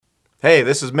Hey,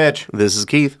 this is Mitch, This is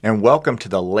Keith. and welcome to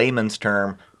the Layman's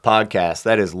Term podcast.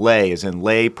 That is lay, as in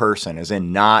lay person, as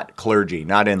in not clergy,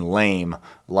 not in lame,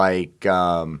 like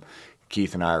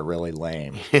Keith and I are really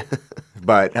lame.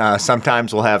 But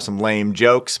sometimes we'll have some lame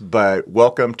jokes, but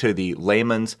welcome to the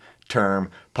Layman's Term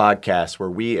podcast, where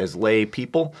we as lay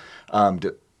people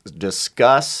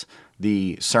discuss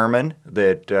the sermon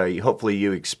that hopefully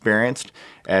you experienced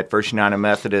at First United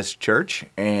Methodist Church,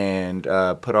 and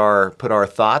put our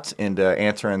thoughts into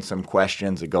answering some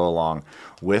questions that go along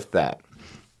with that.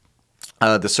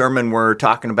 The sermon we're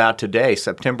talking about today,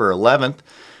 September 11th,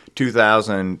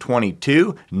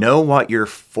 2022, Know What You're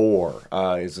For,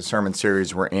 is the sermon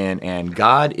series we're in, and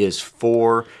God is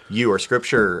for you. Our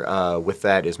scripture with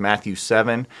that is Matthew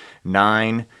 7,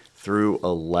 9 through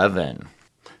 11.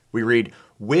 We read,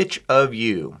 "Which of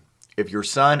you, if your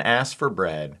son asks for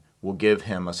bread, will give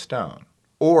him a stone?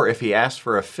 Or if he asks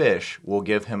for a fish, will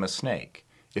give him a snake?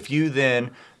 If you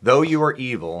then, though you are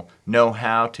evil, know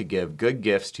how to give good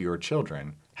gifts to your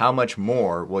children, how much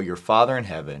more will your Father in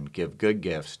heaven give good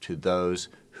gifts to those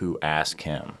who ask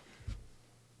him?"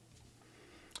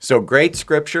 So great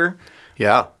scripture.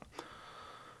 Yeah.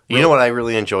 You know what I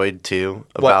really enjoyed too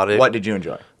about it? What did you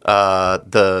enjoy?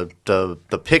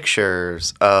 The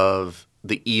pictures of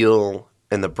the eel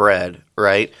and the bread,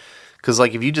 right? Because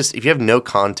like if you have no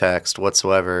context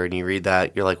whatsoever and you read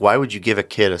that, you're like, why would you give a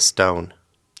kid a stone?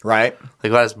 Right?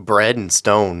 Like, why does bread and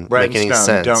stone Bread make any and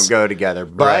stone sense? don't go together.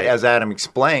 But Right. as Adam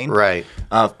explained, Right.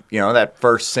 That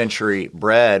first century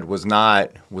bread was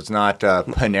not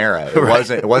Panera.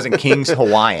 It wasn't King's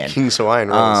Hawaiian. King's Hawaiian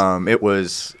rolls.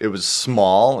 It was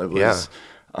small. It was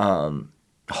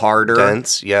harder,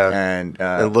 Dense, yeah. and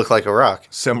It looked like a rock.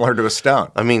 similar to a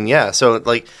stone. I mean, yeah. So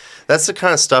like, that's the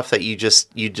kind of stuff that you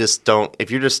just don't.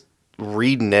 If you're just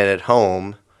reading it at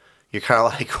home, you're kind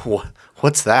of like,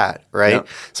 what's that, right? Yeah.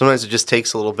 Sometimes it just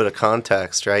takes a little bit of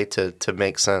context, right, to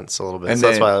make sense a little bit. And So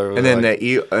then, that's why I really like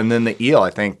the eel. I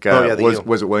think the eel.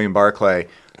 was it William Barclay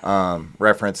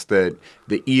referenced that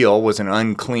the eel was an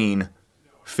unclean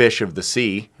fish of the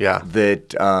sea. Yeah.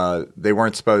 That they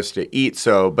weren't supposed to eat.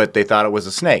 But they thought it was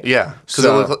a snake. Yeah,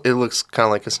 because it looks kind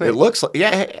of like a snake. It looks like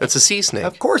It's a sea snake.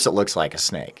 Of course, it looks like a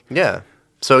snake. Yeah.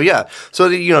 So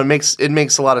it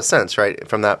makes a lot of sense, right?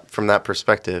 From that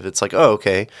perspective, it's like, oh,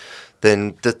 okay,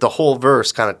 then the whole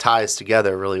verse kind of ties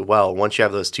together really well once you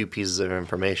have those two pieces of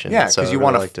information. Yeah, So because I you really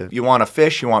want liked it. you want a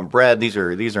fish, you want bread. These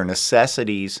are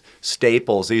necessities,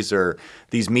 staples.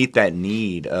 These meet that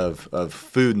need of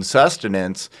food and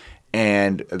sustenance,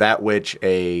 and that which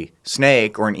a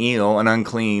snake or an eel, an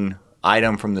unclean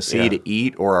item from the sea to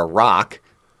eat, or a rock,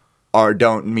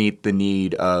 don't meet the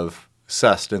need of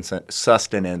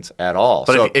sustenance at all.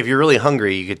 But So if you're really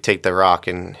hungry, you could take the rock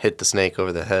and hit the snake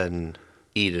over the head and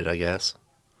eat it, I guess.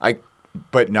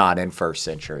 but not in first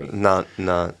century Not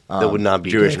that would not be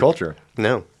Jewish good. culture.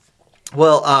 No.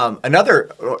 Well,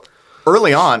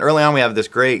 early on, we have this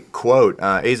great quote.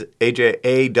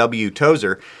 A.W.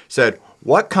 Tozer said,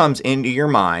 "What comes into your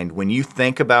mind when you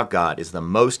think about God is the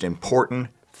most important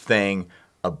thing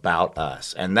about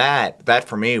us." And that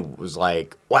for me was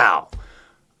like, wow,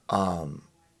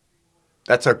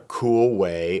 that's a cool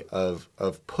way of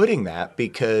putting that,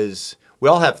 because we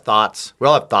all have thoughts. We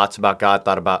all have thoughts about God,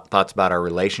 thoughts about our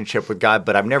relationship with God,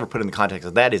 but I've never put it in the context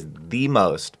of that is the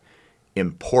most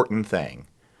important thing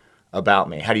about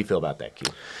me. How do you feel about that,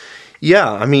 Keith? Yeah,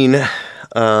 I mean,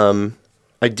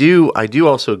 I do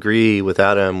also agree with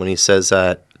Adam when he says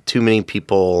that too many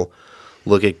people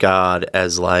look at God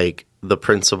as like the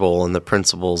principal in the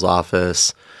principal's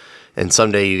office, and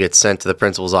someday you get sent to the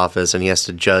principal's office and he has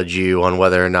to judge you on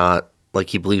whether or not like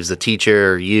he believes the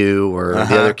teacher or you or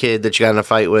the other kid that you got in a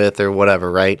fight with or whatever,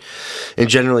 right? And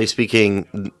generally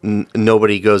speaking,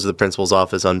 nobody goes to the principal's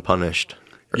office unpunished.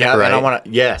 Yeah, right? and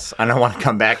I want to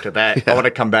come back to that. I want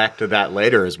to come back to that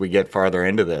later as we get farther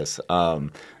into this.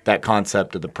 That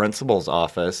concept of the principal's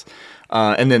office,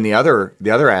 and then the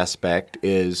other aspect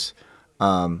is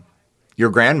your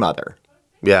grandmother.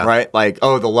 Yeah. Right? Like, the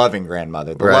loving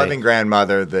grandmother. The Right. loving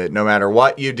grandmother that no matter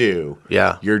what you do,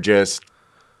 Yeah. you're just,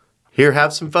 Here,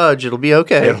 have some fudge. It'll be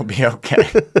okay. it'll be okay.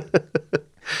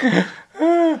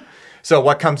 So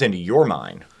what comes into your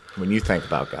mind when you think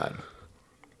about God?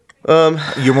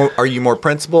 Are you more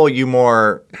principal? Are you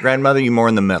more grandmother? Are you more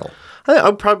in the middle? I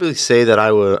would probably say that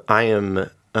I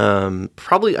am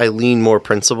probably I lean more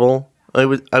principle. I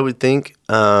would think.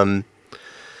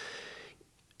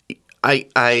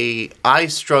 I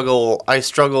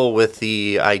struggle with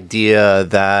the idea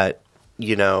that,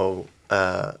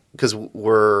 because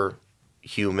we're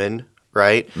human,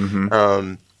 right?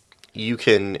 Mm-hmm. You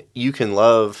can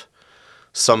love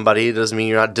somebody. It doesn't mean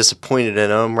you're not disappointed in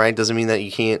them, right? Doesn't mean that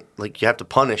you can't, like, you have to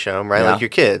punish them, right? Yeah. Like your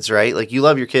kids, right? Like you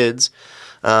love your kids,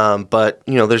 but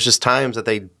you know, there's just times that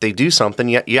they do something.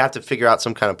 You have to figure out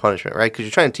some kind of punishment, right? Because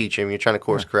you're trying to teach them, you're trying to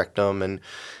course correct them, and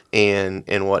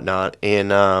whatnot.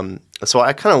 And so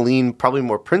I kind of lean probably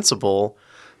more principle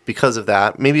because of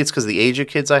that. Maybe it's because of the age of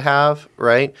kids I have,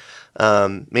 right?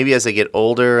 Maybe as they get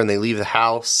older and they leave the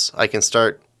house, I can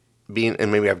start being,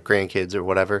 and maybe I have grandkids or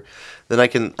whatever, then I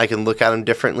can look at them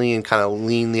differently and kind of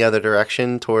lean the other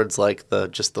direction towards like the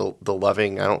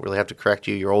loving. I don't really have to correct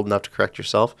you. You're old enough to correct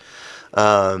yourself.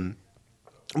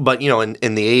 But you know,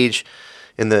 in the age,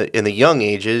 in the young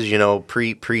ages, you know,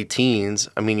 pre-teens,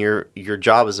 I mean, your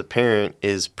job as a parent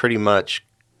is pretty much,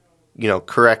 you know,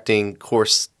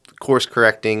 course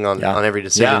correcting on every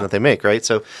decision that they make, right?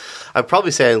 So I'd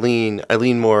probably say I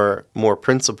lean more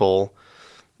principle.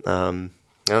 I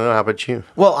don't know. How about you?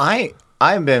 Well,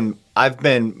 I've been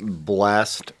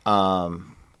blessed.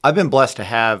 I've been blessed to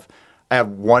have. I have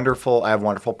wonderful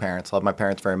parents. Love my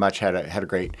parents very much. Had a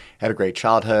great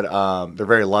childhood. They're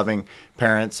very loving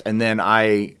parents. And then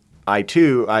I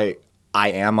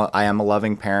am a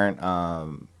loving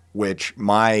parent. Which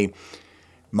my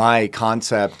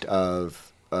concept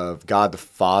of God the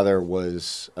Father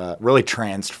was really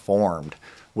transformed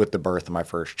with the birth of my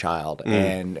first child,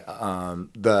 and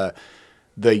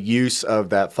the use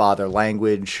of that father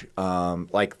language,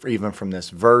 like even from this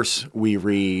verse we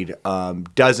read,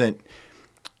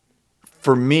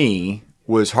 for me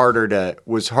was harder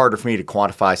for me to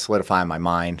quantify, solidify in my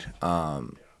mind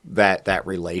that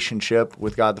relationship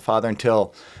with God the Father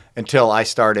until I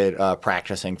started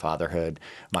practicing fatherhood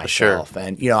myself. Sure.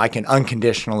 And you know, I can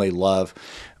unconditionally love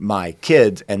my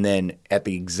kids and then at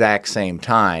the exact same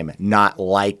time not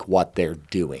like what they're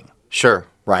doing. Sure.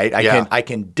 Right? I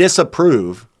can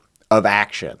disapprove of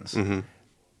actions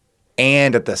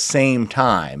and at the same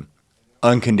time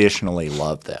unconditionally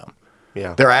love them.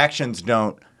 Yeah. Their actions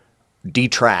don't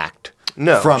detract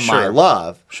from my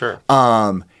love. Sure.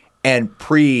 And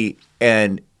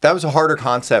that was a harder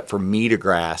concept for me to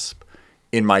grasp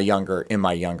in my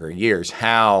younger years.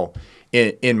 How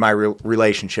in my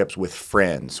relationships with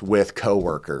friends, with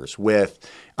coworkers, with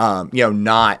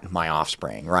not my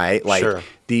offspring, right? Like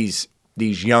these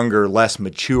younger, less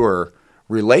mature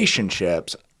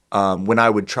relationships. When I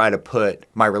would try to put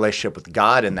my relationship with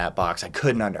God in that box,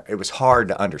 it was hard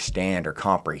to understand or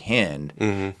comprehend.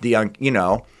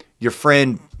 Your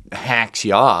friend hacks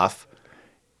you off,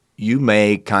 you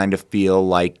may kind of feel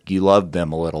like you love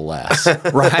them a little less,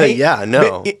 right? Yeah,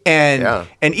 no.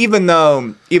 And even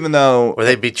though or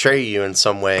they betray you in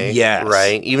some way, yes.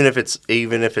 Right? Even if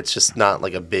it's just not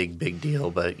like a big deal,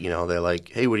 but you know, they're like,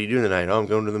 "Hey, what are you doing tonight?" "Oh, I'm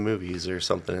going to the movies," or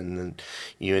something, and then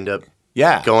you end up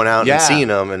going out and seeing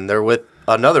them, and they're with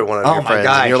another one of your friends,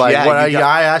 and you're like,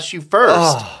 I asked you first.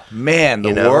 Oh man,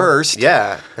 the worst.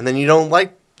 Yeah, and then you don't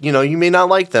like, you may not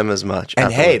like them as much.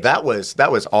 And hey, that was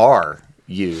our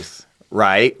youth,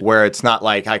 right? Where it's not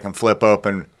like I can flip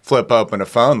open a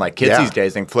phone like kids these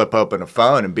days. They can flip open a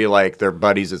phone and be like their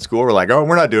buddies at school were like, "Oh,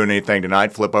 we're not doing anything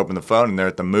tonight." Flip open the phone and they're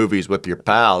at the movies with your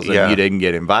pals, and you didn't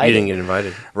get invited. You didn't get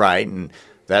invited, right? And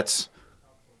that's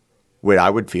what I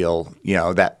would feel.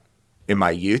 That in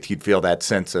my youth, you'd feel that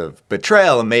sense of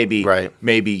betrayal, and maybe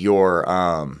your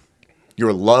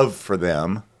love for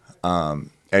them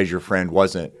as your friend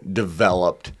wasn't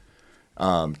developed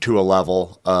to a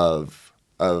level of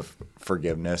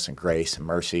forgiveness and grace and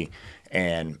mercy.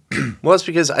 And well, it's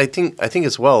because I think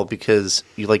as well, because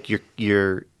you like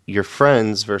your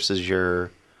friends versus your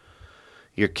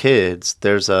kids,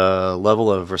 there's a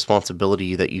level of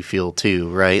responsibility that you feel too,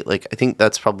 right? Like I think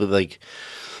that's probably like,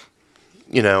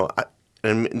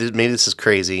 and maybe this is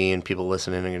crazy and people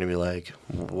listening are going to be like,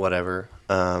 whatever.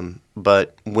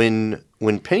 But when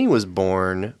Penny was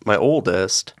born, my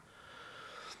oldest,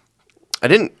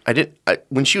 when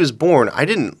she was born, I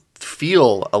didn't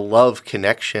feel a love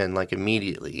connection like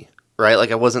immediately, right?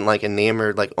 Like I wasn't like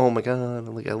enamored, like, oh my God,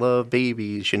 like I love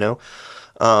babies,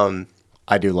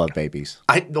 I do love babies.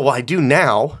 I do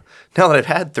now that I've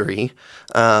had 3.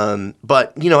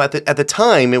 But at the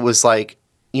time it was like,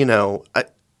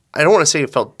 I don't want to say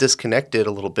it felt disconnected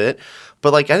a little bit,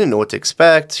 but like I didn't know what to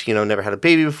expect, never had a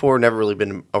baby before, never really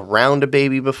been around a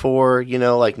baby before,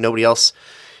 like nobody else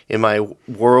in my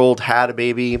world had a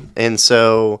baby. And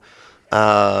so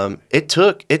it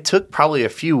took probably a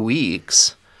few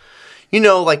weeks,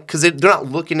 because they're not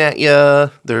looking at you.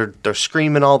 They're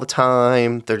screaming all the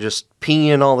time. They're just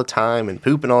peeing all the time and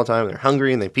pooping all the time. They're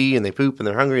hungry and they pee and they poop, and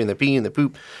they're hungry and they pee and they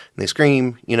poop and they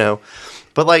scream,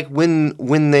 But like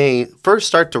when they first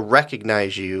start to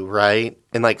recognize you, right,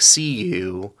 and like see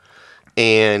you,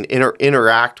 and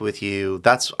interact with you.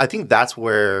 I think that's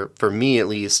where, for me at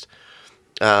least,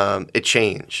 it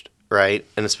changed, right?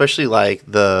 And especially like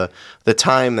the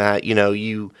time that,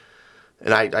 you,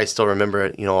 and I still remember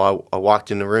it, I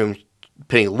walked in the room,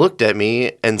 Penny looked at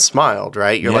me and smiled,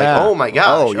 right? You're like, oh my gosh.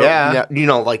 Oh, yeah.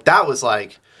 Like that was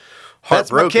like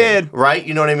That's my heartbroken, kid. right?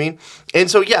 You know what I mean? And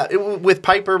so, with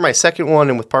Piper, my second one,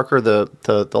 and with Parker,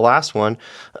 the last one,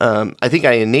 I think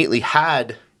I innately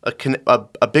had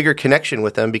a bigger connection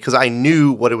with them because I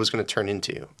knew what it was going to turn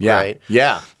into, right?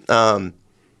 Yeah.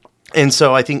 And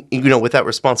so I think, with that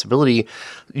responsibility,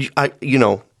 like,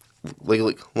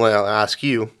 I'll ask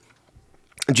you,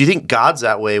 do you think God's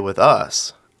that way with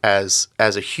us as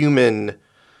a human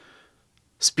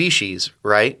species,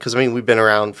 right? Because, we've been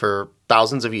around for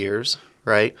thousands of years,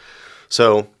 right?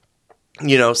 So,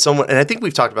 someone, and I think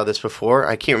we've talked about this before.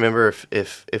 I can't remember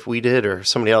if we did or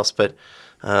somebody else, but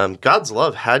God's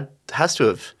love has to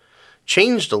have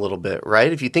changed a little bit,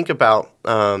 right? If you think about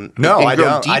No, I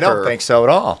don't. I don't think so at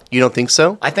all. You don't think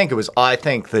so? I think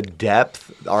the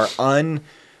depth, our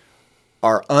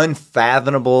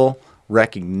unfathomable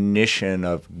recognition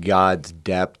of God's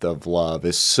depth of love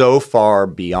is so far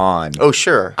beyond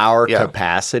our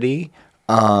capacity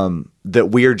that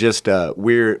we're just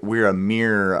we're a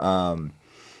mere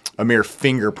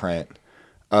fingerprint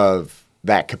of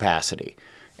that capacity.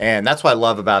 And that's what I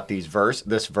love about this verse,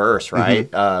 right?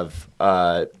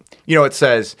 It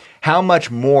says, how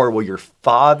much more will your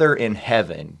Father in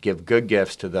heaven give good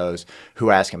gifts to those who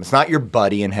ask him? It's not your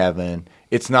buddy in heaven.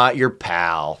 It's not your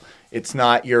pal. It's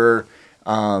not your,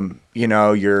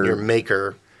 your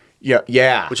maker.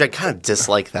 Yeah. Which I kind of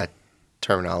dislike that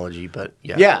terminology, but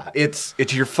yeah. Yeah, it's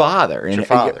your Father. It's your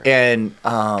Father. And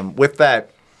with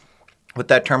that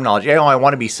terminology, I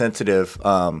want to be sensitive.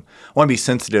 I want to be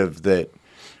sensitive that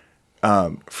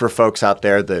for folks out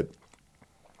there that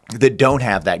don't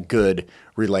have that good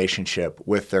relationship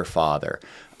with their Father,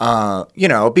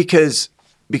 because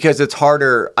it's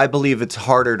harder. I believe it's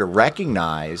harder to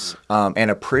recognize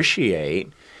and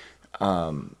appreciate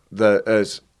the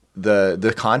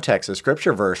context of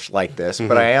Scripture verse like this. Mm-hmm.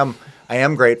 But I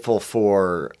am grateful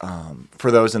for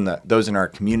those in our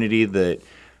community that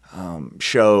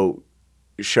show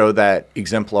that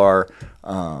exemplar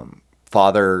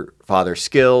father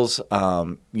skills,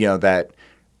 that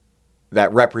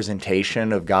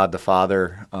representation of God the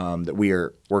Father that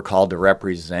we're called to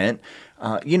represent,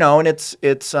 and it's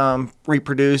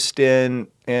reproduced in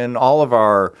all of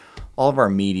our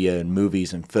media and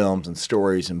movies and films and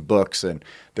stories and books, and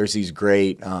there's these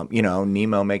great,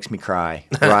 Nemo makes me cry,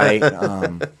 right?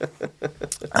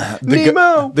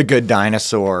 Nemo, the Good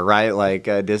Dinosaur, right? Like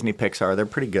Disney, Pixar, they're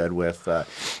pretty good with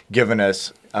giving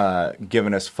us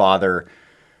father.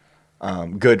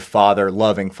 Good father,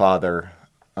 loving father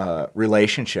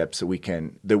relationships that we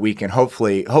can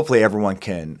hopefully everyone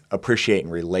can appreciate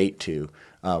and relate to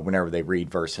whenever they read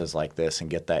verses like this and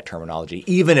get that terminology,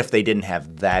 even if they didn't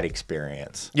have that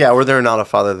experience. Yeah, or they're not a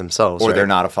father themselves. Or they're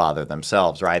not a father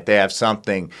themselves, right? They have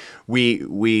something.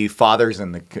 We fathers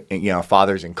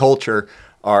fathers in culture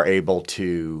are able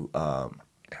to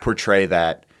portray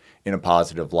that in a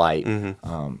positive light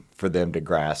for them to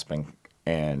grasp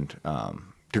and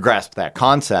to grasp that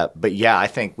concept. But yeah, I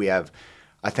think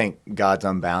God's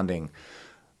unbounding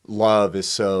love is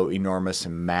so enormous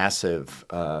and massive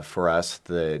for us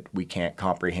that we can't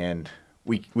comprehend.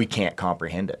 We can't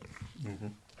comprehend it.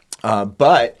 Mm-hmm.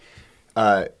 But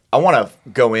I want to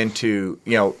go into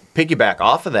piggyback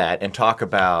off of that and talk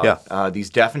about these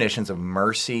definitions of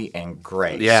mercy and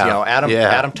grace. Yeah.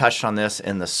 Adam touched on this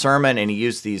in the sermon, and he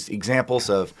used these examples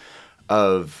of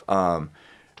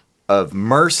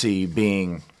mercy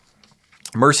being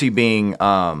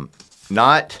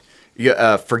not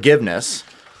forgiveness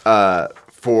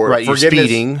for right. You're forgiveness,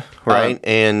 speeding, right,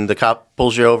 and the cop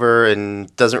pulls you over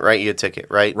and doesn't write you a ticket,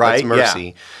 right? Right. That's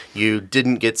mercy. Yeah. You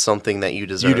didn't get something that you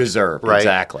deserve. Right?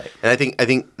 Exactly. And I think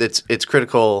it's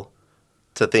critical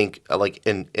to think like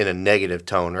in a negative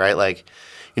tone, right? Like,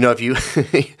 if you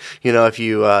if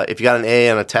you got an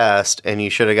A on a test and you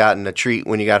should have gotten a treat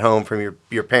when you got home from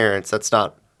your parents, that's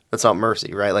not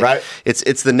mercy, right? Like, right.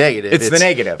 It's the negative. It's the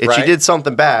negative, It's right? You did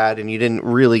something bad and you didn't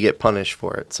really get punished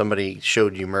for it. Somebody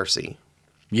showed you mercy.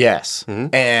 Yes.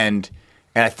 Mm-hmm. And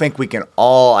I think we can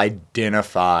all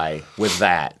identify with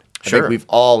that. Sure. I think we've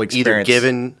all experienced either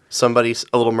given somebody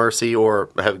a little mercy or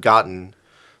have gotten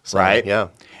some, right. Yeah.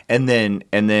 And then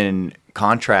in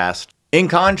contrast,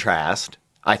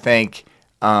 I think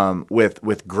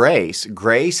with grace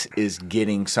is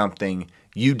getting something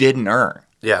you didn't earn.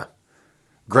 Yeah.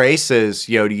 Grace is,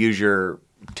 to use your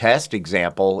test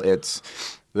example, it's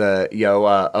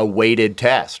a weighted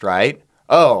test, right?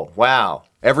 Oh, wow.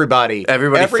 Everybody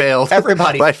failed.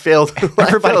 Everybody I failed.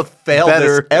 Everybody failed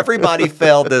better. this. Everybody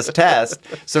failed this test.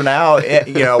 So now,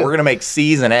 we're gonna make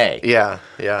C's and A. Yeah.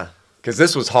 Because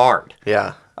this was hard.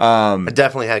 Yeah. I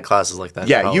definitely had classes like that.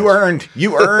 Yeah, you earned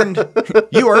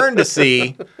a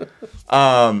C,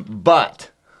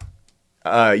 but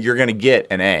you're gonna get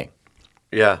an A.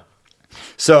 Yeah.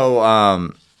 So,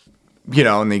 and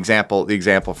the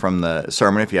example from the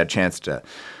sermon, if you had a chance to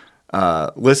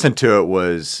listen to it,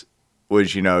 was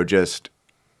just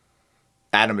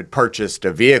Adam had purchased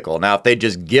a vehicle. Now, if they'd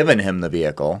just given him the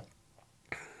vehicle,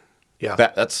 yeah,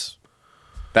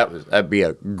 that'd be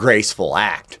a graceful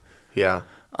act. Yeah.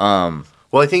 Well,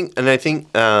 I think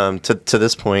to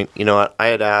this point, I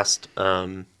had asked,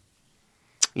 I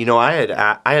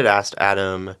had asked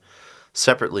Adam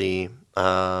separately,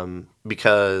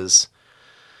 because,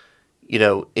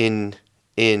 in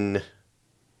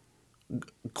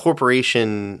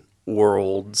corporation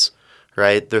worlds,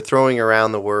 right, they're throwing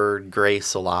around the word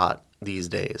grace a lot these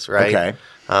days, right? Okay.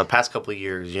 Past couple of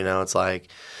years, it's like,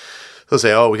 they'll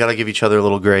say, "Oh, we got to give each other a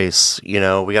little grace. We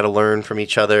got to learn from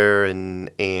each other." And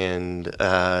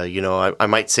I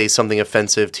might say something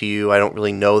offensive to you. I don't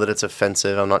really know that it's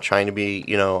offensive. I'm not trying to be,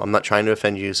 I'm not trying to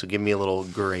offend you. So give me a little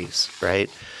grace, right?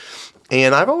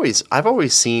 And I've always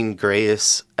seen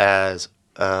grace as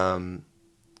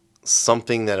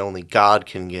something that only God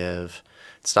can give.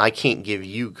 I can't give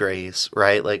you grace,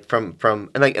 right? Like from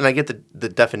and I get the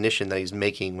definition that he's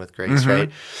making with grace,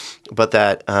 right? But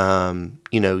that I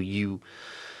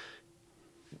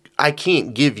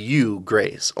can't give you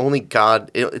grace. Only God.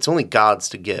 It's only God's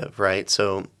to give, right?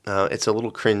 So it's a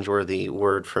little cringeworthy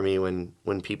word for me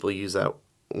when people use that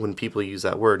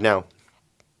word. Now,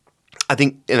 I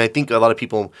think a lot of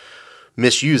people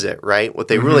misuse it, right? What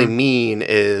they really mean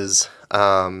is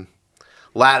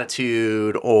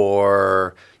latitude,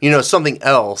 or something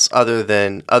else other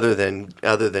than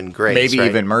grace. Maybe right?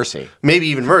 even mercy.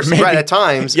 Maybe, right? At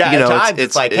times, yeah. At times,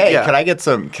 it's like, hey, yeah. could I get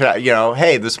some?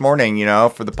 Hey, this morning,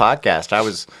 for the podcast, I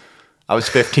was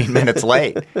 15 minutes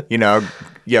late.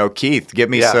 Keith, give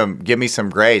me some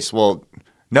grace. Well,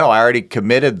 no, I already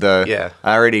committed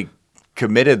the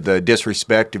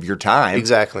disrespect of your time.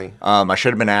 Exactly. I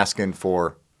should have been asking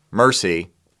for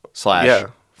mercy /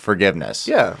 forgiveness.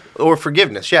 Yeah, or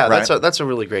forgiveness. Yeah, right? that's a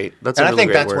really great. I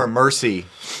think that's where mercy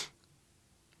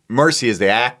is the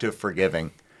act of forgiving,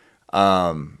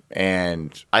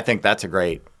 and I think that's a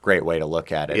great way to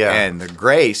look at it. Yeah. And the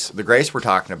grace we're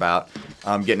talking about,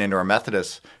 getting into our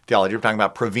Methodist theology, we're talking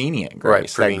about prevenient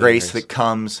grace, right? That grace that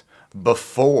comes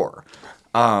before,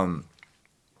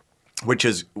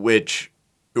 which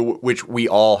we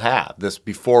all have. This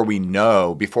before we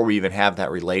even have that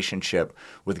relationship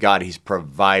with God, He's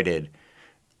provided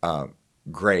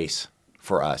grace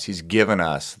for us. He's given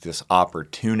us this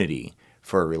opportunity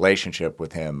for a relationship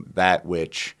with Him, that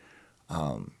which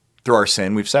through our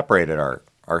sin we've separated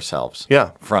ourselves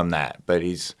from that. But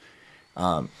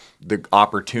the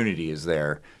opportunity is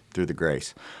there through the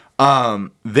grace.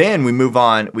 Then we move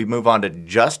on to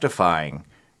justifying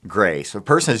grace. A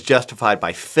person is justified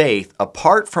by faith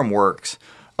apart from works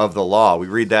of the law. We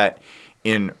read that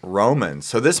in Romans.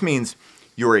 So this means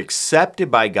you are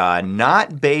accepted by God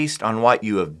not based on what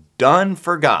you have done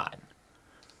for God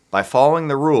by following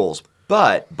the rules,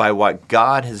 but by what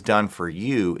God has done for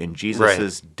you in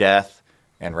Jesus' death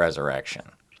and resurrection.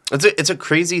 It's a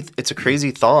crazy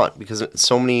thought, because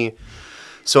so many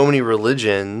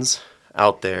religions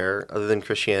out there, other than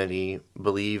Christianity,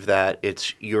 believe that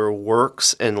it's your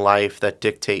works in life that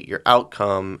dictate your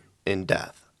outcome in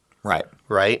death. Right?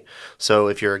 So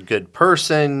if you're a good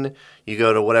person, you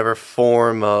go to whatever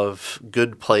form of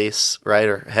good place, right,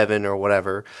 or heaven or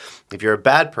whatever. If you're a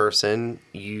bad person,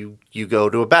 you go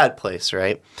to a bad place,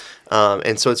 right?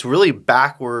 And so it's really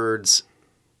backwards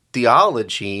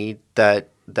theology that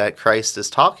Christ is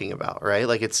talking about, right?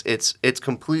 Like it's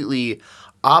completely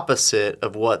opposite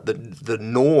of what the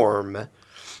norm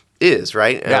is,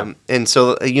 right? Yeah. And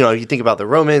so you think about the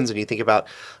Romans, and you think about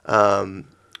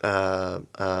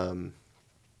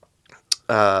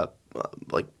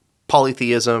like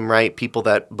polytheism, right? People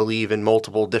that believe in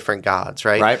multiple different gods,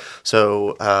 right? Right.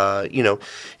 So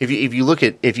if you look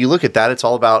at that, it's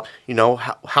all about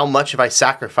how much have I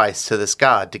sacrificed to this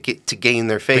God to gain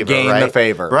their favor, to gain right? the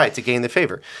favor, right? To gain the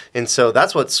favor, and so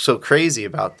that's what's so crazy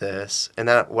about this, and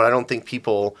that what I don't think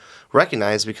people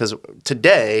recognize, because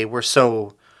today we're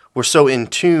so in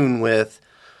tune with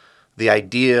the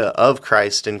idea of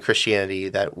Christ and Christianity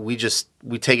that we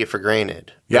take it for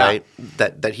granted, Yeah. right?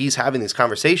 That he's having these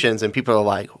conversations and people are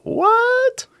like,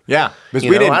 "What?" Yeah, because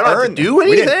You know, I don't have to do we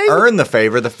didn't anything? earn the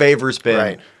favor. The favor's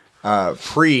been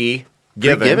pre-given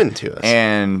Pre-given to us.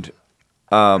 and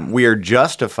we are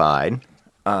justified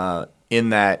in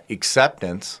that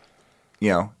acceptance.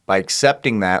 By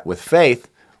accepting that with faith,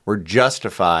 we're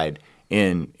justified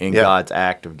in God's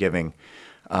act of giving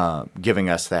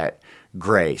us that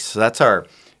grace. So that's our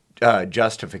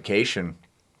justification,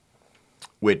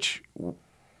 which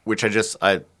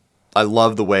I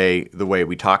love the way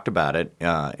we talked about it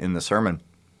in the sermon.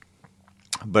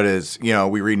 But as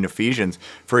we read in Ephesians,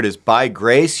 for it is by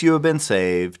grace you have been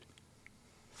saved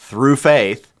through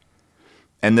faith,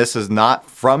 and this is not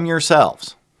from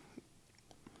yourselves.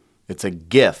 It's a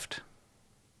gift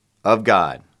of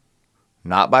God,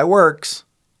 not by works,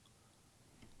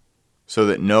 so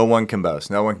that no one can boast.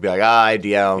 No one can be like,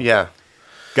 Yeah.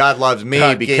 God loves me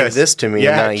God because gave this to me,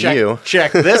 not you.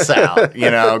 Check this out.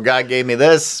 God gave me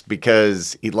this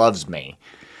because he loves me.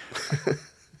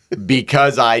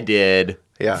 Because I did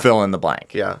fill in the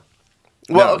blank. Yeah.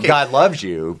 Well, Well, okay. God loves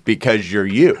you because you're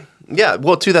you. Yeah,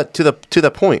 well, to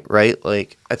that point, right?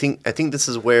 Like, I think this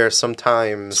is where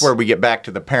sometimes That's where we get back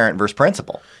to the parent versus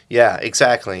principal. Yeah,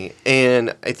 exactly.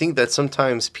 And I think that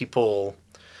sometimes I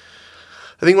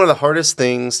think one of the hardest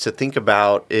things to think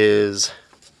about is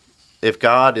if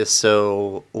God is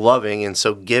so loving and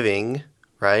so giving,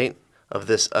 right,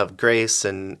 of grace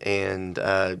and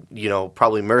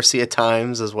probably mercy at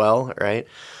times as well, right?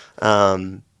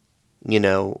 When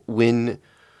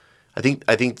I think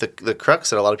the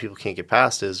crux that a lot of people can't get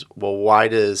past is, well, why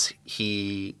does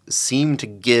he seem to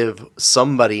give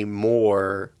somebody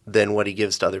more than what he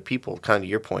gives to other people? Kind of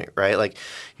your point, right? Like,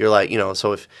 you're like,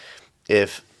 so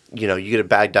if you get a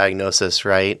bad diagnosis,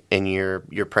 right, and you're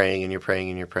praying and you're praying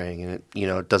and you're praying, and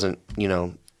it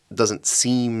doesn't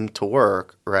seem to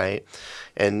work, right?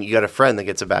 And you got a friend that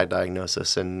gets a bad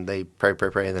diagnosis and they pray,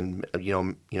 and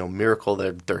then miracle,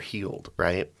 they're healed,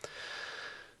 right?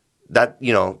 That,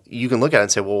 you can look at it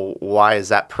and say, well, why is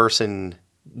that person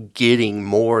getting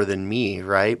more than me,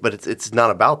 right? But it's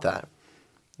not about that,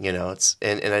 It's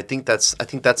and I think that's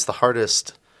the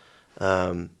hardest.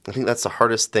 I think that's the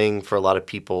hardest thing for a lot of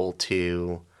people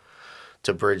to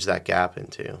bridge that gap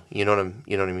into. You know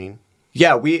what I mean?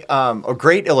 Yeah, we a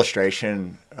great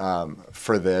illustration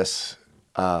for this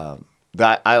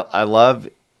that I love.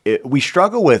 We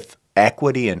struggle with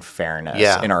equity and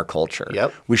fairness in our culture.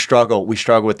 Yep. We struggle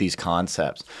with these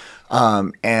concepts,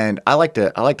 and I like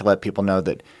to let people know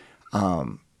that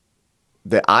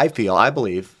I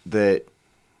believe that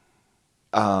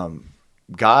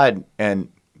God and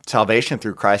salvation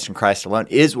through Christ and Christ alone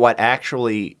is what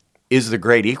actually is the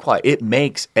great equalizer. It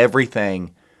makes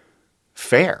everything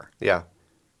fair. Yeah.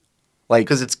 Like,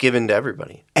 because it's given to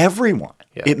everybody. Everyone.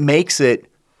 Yeah. It makes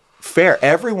it fair.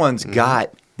 Everyone's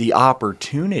got the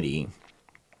opportunity.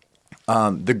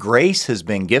 The grace has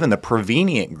been given. The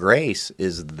prevenient grace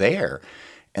is there.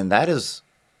 And that's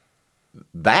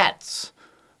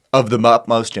of the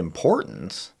utmost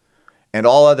importance. And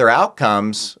all other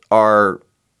outcomes are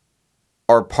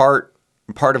part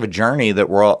of a journey that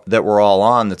we're all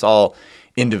on. That's all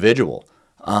individual,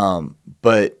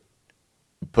 but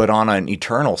on an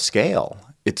eternal scale,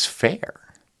 it's fair.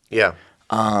 Yeah.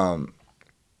 Now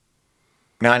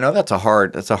I know that's a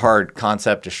hard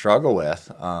concept to struggle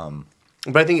with.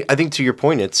 But I think to your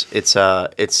point, it's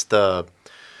the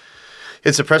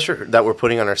pressure that we're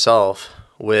putting on ourselves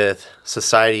with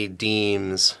society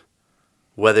deems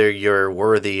whether you're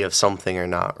worthy of something or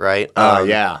not, right?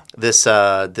 Yeah. This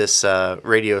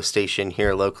radio station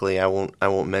here locally, I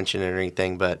won't mention it or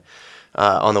anything, but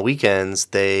on the weekends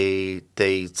they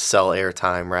sell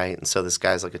airtime, right? And so this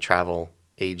guy's like a travel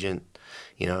agent,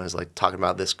 is like talking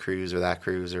about this cruise or that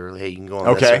cruise, or hey, you can go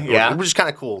on this. Okay, yeah. Which is kind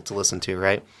of cool to listen to,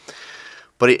 right?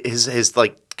 But his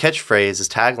like catchphrase, his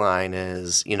tagline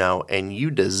is, and you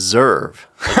deserve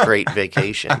a great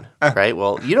vacation, right?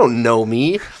 Well, you don't know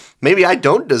me. Maybe I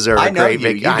don't deserve a great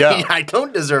vacation. I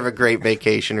don't deserve a great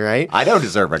vacation, right? I don't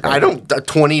deserve a great vacation.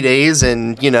 20 days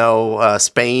in,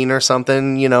 Spain or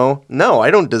something, No,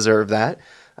 I don't deserve that.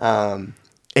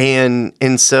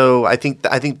 And so I think,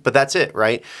 but that's it,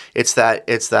 right? It's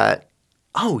that,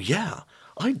 oh yeah,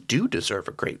 I do deserve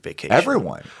a great vacation.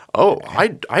 Everyone. Oh,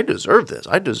 I deserve this.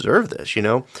 I deserve this, So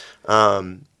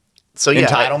yeah.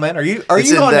 Entitlement? Are you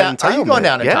going down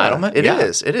entitlement?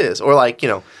 It is. Or like,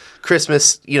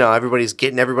 Christmas, everybody's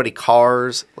getting everybody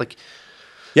cars. Like,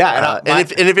 yeah. And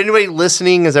if anybody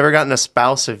listening has ever gotten a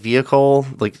spouse a vehicle,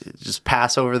 like, just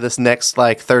pass over this next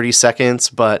like 30 seconds.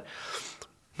 But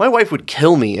My wife would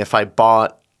kill me if I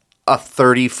bought a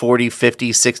 30, 40,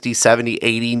 50, 60, 70,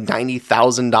 80,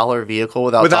 $90,000 vehicle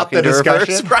without talking the to her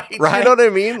discussion, first. Right? You know what I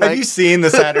mean? Have you seen the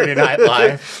Saturday Night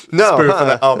Live No, spoof of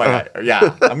that? Oh my God.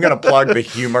 Yeah. I'm going to plug the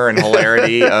humor and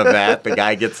hilarity of that. The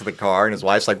guy gets to the car and his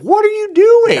wife's like, what are you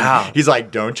doing? Yeah. He's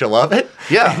like, don't you love it?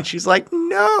 Yeah. And she's like,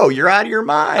 no, you're out of your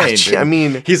mind. I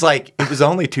mean, he's like, it was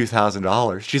only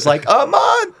 $2,000. She's like, a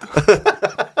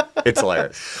month. It's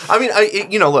hilarious. I mean,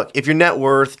 look, if your net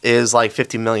worth is like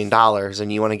 $50 million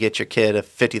and you want to get your kid a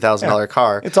 $50,000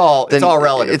 car, it's all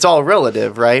relative. It's all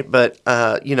relative, right? But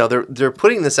they're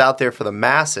putting this out there for the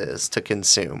masses to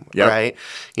consume, right?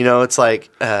 It's like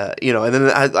and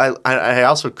then I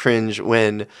also cringe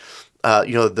when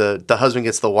the husband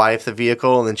gets the wife the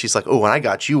vehicle, and then she's like, "Oh, and I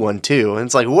got you one too." And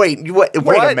it's like, wait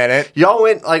a minute, y'all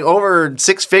went like over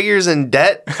 6 figures in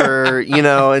debt for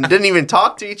and didn't even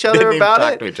talk to each other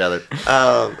about it. To each other.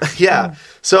 Yeah.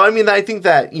 So I mean, I think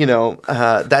that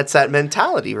that's that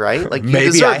mentality, right? Like you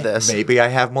deserve this. Maybe I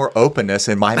have more openness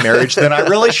in my marriage than I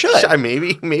really should.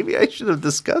 Maybe I should have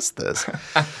discussed this.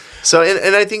 So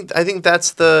and I think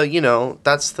that's the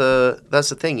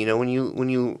thing, when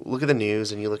you look at the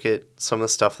news and you look at some of the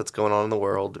stuff that's going on in the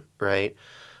world, right?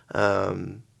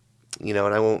 And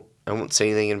I won't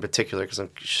say anything in particular because I'm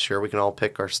sure we can all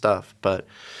pick our stuff, but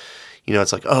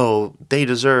it's like, oh, they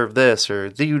deserve this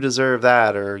or you deserve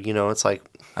that, or it's like,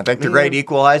 I think the great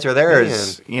equalizer there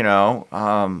is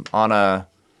on a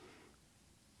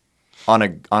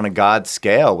God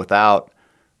scale without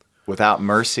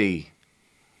mercy.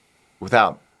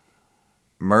 Without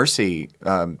mercy,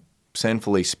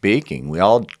 sinfully speaking, we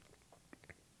all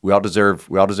deserve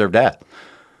death.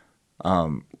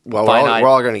 Well, we're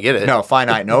all going to get it. No,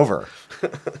 finite and over,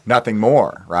 nothing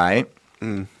more, right?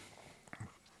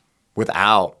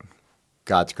 Without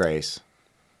God's grace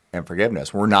and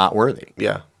forgiveness, we're not worthy.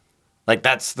 Yeah, like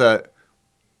that's it.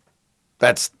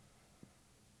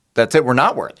 We're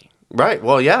not worthy. Right.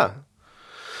 Well, yeah,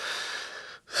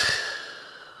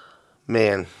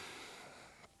 man.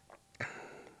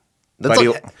 That's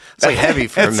like heavy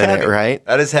for a minute, heavy. Right?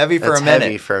 That is heavy for a minute. That's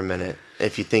heavy for a minute.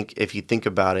 If you think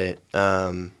about it,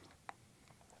 and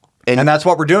that's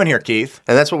what we're doing here, Keith.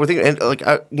 And that's what we're thinking. And like,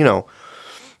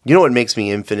 what makes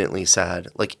me infinitely sad?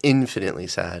 Like infinitely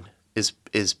sad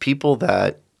is people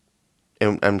that,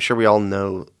 and I'm sure we all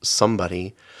know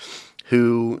somebody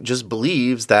who just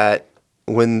believes that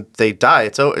when they die,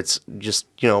 it's just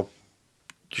you're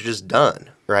just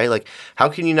done. Right? Like, how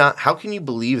can you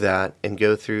believe that and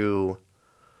go through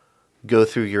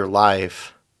your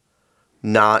life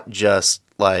not just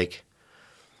like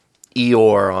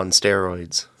Eeyore on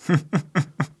steroids?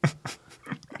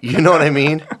 You know what I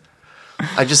mean?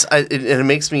 It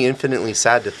makes me infinitely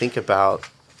sad to think about,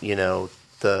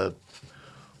 the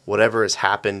whatever has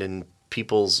happened in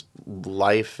people's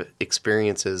life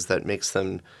experiences that makes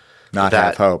them not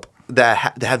have hope.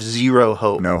 That have zero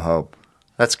hope. No hope.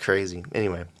 That's crazy.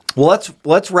 Anyway. Well,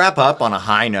 let's wrap up on a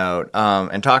high note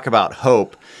and talk about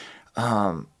hope.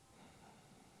 That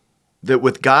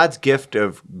with God's gift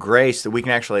of grace, that we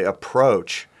can actually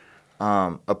approach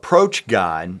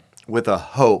God with a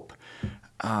hope,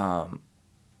 as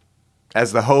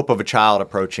the hope of a child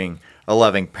approaching a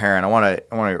loving parent. I want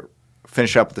to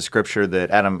finish up with the scripture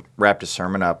that Adam wrapped his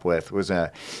sermon up with. It was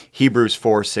Hebrews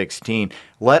 4:16.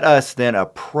 Let us then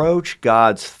approach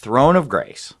God's throne of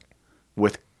grace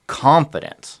with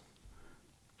confidence.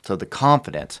 So the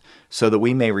confidence, so that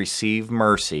we may receive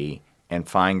mercy and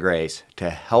find grace to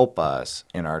help us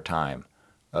in our time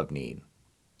of need.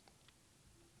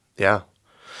 Yeah.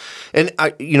 And I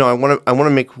want to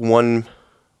make one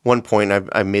point.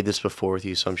 I've made this before with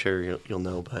you, so I'm sure you'll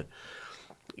know, but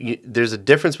there's a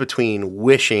difference between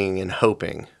wishing and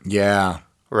hoping. Yeah.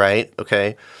 Right?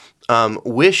 Okay.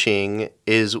 Wishing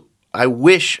is, I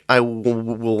wish I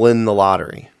will win the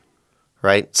lottery.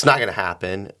 Right? It's not going to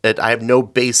happen. I have no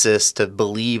basis to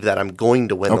believe that I'm going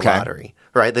to win the lottery.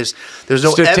 Right? There's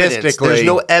no evidence. There's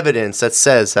no evidence that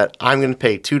says that I'm going to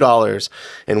pay $2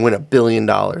 and win $1 billion in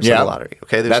the lottery.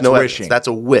 Okay? There's no wishing. Evidence. That's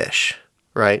a wish.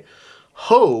 Right?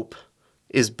 Hope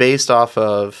is based off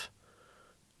of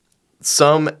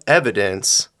some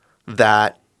evidence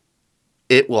that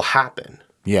it will happen.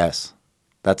 Yes.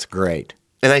 That's great.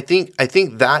 And I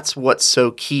think that's what's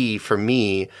so key for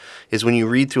me is when you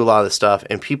read through a lot of the stuff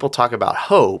and people talk about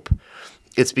hope,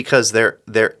 it's because there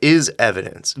is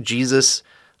evidence. Jesus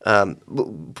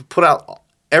put out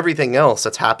everything else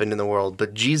that's happened in the world,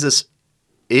 but Jesus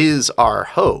is our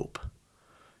hope.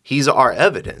 He's our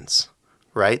evidence,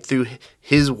 right? Through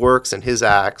his works and his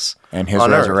acts and his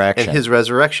resurrection. And his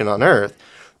resurrection on earth.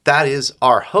 That is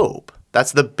our hope.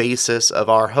 That's the basis of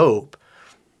our hope.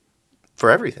 for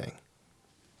everything.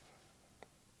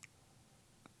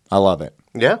 I love it.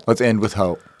 Yeah. Let's end with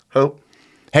hope. Hope.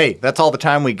 Hey, that's all the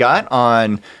time we got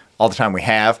on all the time we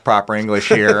have, proper English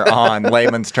here on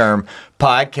Layman's Term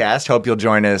Podcast. Hope you'll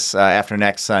join us after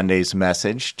next Sunday's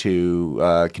message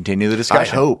to continue the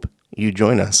discussion. I hope you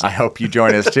join us. I hope you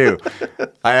join us too.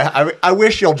 I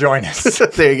wish you'll join us.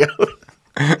 There you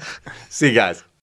go. See you guys.